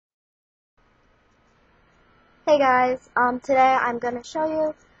Hey guys, today I'm going to show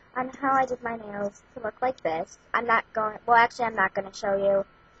you on how I did my nails to look like this. I'm not going to show you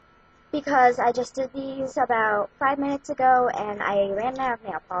because I just did these about 5 minutes ago and I ran out of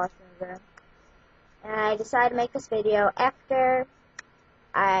nail polish in the room. And I decided to make this video after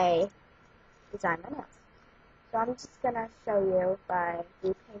I designed my nails. So I'm just going to show you by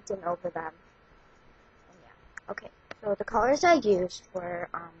repainting over them. And yeah. Okay, so the colors I used were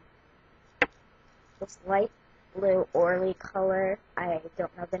this light blue Orly color. I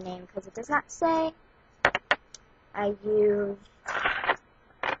don't know the name because it does not say. I used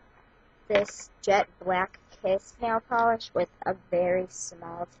this jet black Kiss nail polish with a very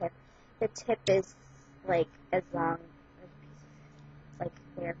small tip. The tip is like as long as like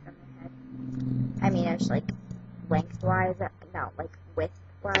hair from the head. I mean, it's like lengthwise, no, like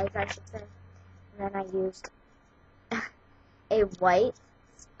widthwise, I should say. And then I used a white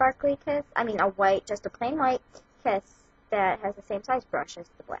sparkly Kiss. I mean, just a plain white Kiss that has the same size brush as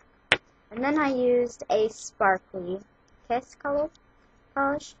the black. And then I used a sparkly Kiss color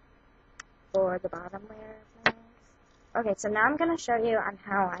polish for the bottom layer of my nails. Okay, so now I'm going to show you on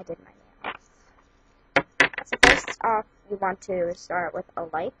how I did my nails. So first off, you want to start with a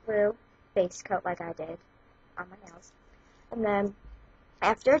light blue base coat like I did on my nails. And then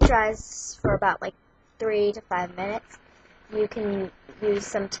after it dries for about like 3 to 5 minutes, you can use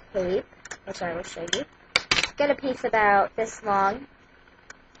some tape, which I will show you. Get a piece about this long,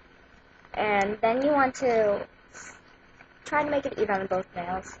 and then you want to try to make it even on both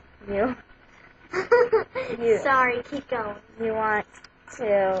nails. Sorry, keep going. You want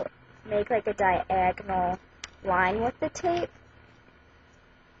to make like a diagonal line with the tape.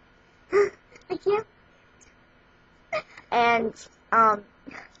 I can't. And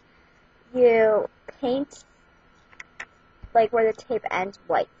you paint like where the tape ends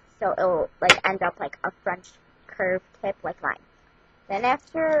white, so it'll like end up like a French curved tip like mine. Then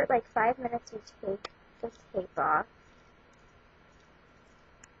after like 5 minutes, you take the tape off,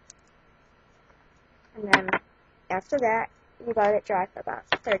 and then after that, you let it dry for about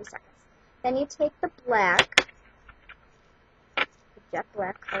 30 seconds. Then you take the black, the jet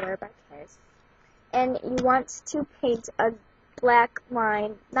black color by Kiss, and you want to paint a black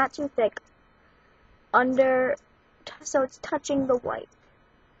line, not too thick, under, so it's touching the white.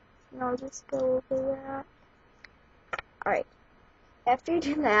 And I'll just go over that. Alright. After you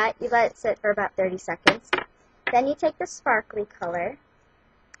do that, you let it sit for about 30 seconds. Then you take the sparkly color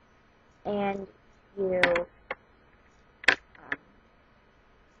and you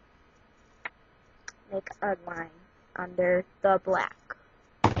make a line under the black.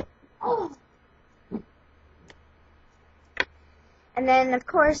 Oh. And then, of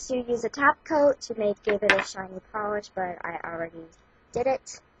course, you use a top coat to give it a shiny polish, but I already did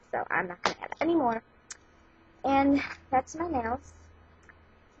it, so I'm not going to add any more. And that's my nails.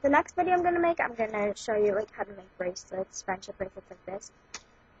 The next video I'm going to make, I'm going to show you like how to make bracelets, friendship bracelets like this,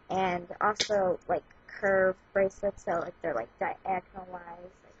 and also like curved bracelets, so like they're like diagonal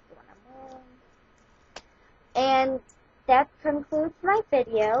wise, like the one I'm wearing. And that concludes my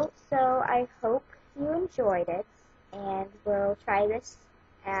video, so I hope you enjoyed it, and will try this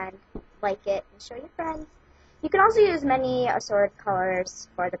and like it and show your friends. You can also use many assorted colors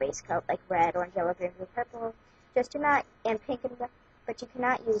for the base coat, like red, orange, yellow, green, blue, purple, and pink and black. But you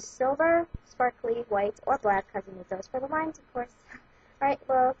cannot use silver, sparkly, white, or black because you need those for the lines, of course. Alright,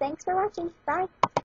 well, thanks for watching. Bye!